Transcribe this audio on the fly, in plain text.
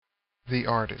The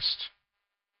artist,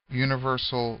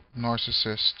 universal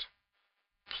narcissist,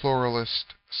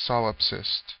 pluralist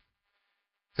solipsist,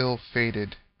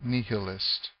 ill-fated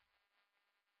nihilist.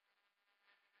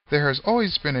 There has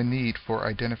always been a need for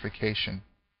identification.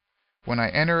 When I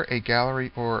enter a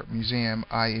gallery or museum,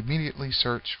 I immediately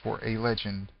search for a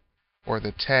legend, or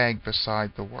the tag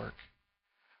beside the work.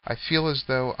 I feel as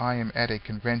though I am at a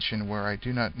convention where I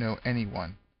do not know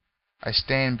anyone. I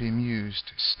stand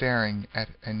bemused, staring at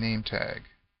a name tag.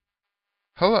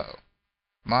 Hello,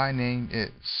 my name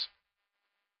is.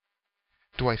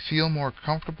 Do I feel more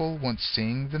comfortable once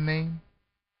seeing the name?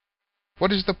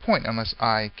 What is the point unless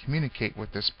I communicate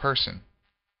with this person?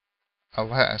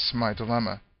 Alas, my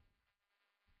dilemma.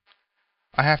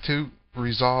 I have to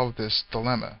resolve this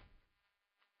dilemma.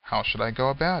 How should I go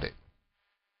about it?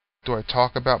 Do I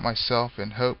talk about myself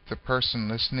and hope the person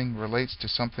listening relates to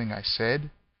something I said?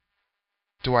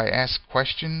 Do I ask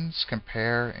questions,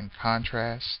 compare and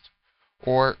contrast,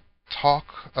 or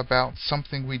talk about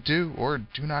something we do or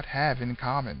do not have in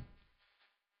common?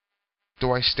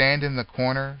 Do I stand in the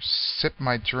corner, sip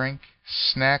my drink,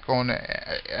 snack on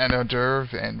an hors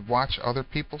d'oeuvre, and watch other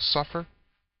people suffer?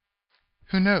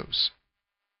 Who knows?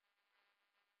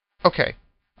 Okay,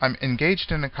 I'm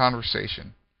engaged in a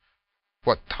conversation.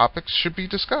 What topics should be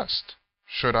discussed?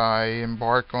 Should I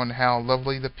embark on how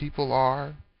lovely the people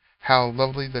are? How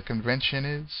lovely the convention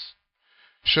is?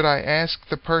 Should I ask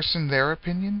the person their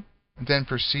opinion, and then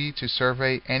proceed to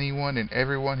survey anyone and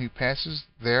everyone who passes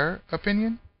their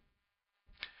opinion?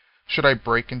 Should I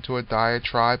break into a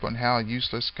diatribe on how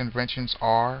useless conventions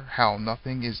are, how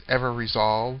nothing is ever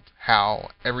resolved,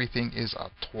 how everything is a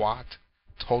twat,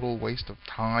 total waste of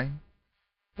time?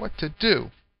 What to do?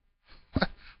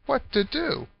 What to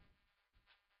do?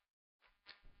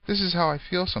 This is how I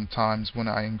feel sometimes when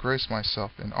I engross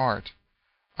myself in art.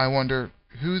 I wonder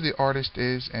who the artist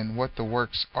is and what the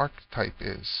work's archetype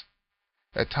is.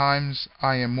 At times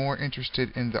I am more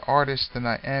interested in the artist than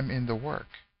I am in the work.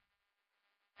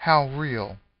 How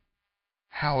real?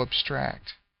 How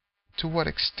abstract? To what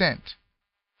extent?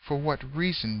 For what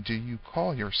reason do you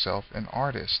call yourself an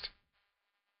artist?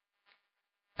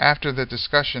 After the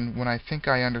discussion, when I think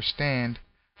I understand,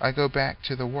 I go back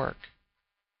to the work,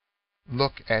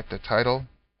 look at the title,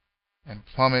 and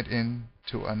plummet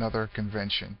into another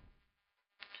convention.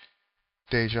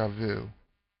 Déjà vu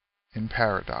in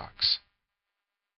paradox.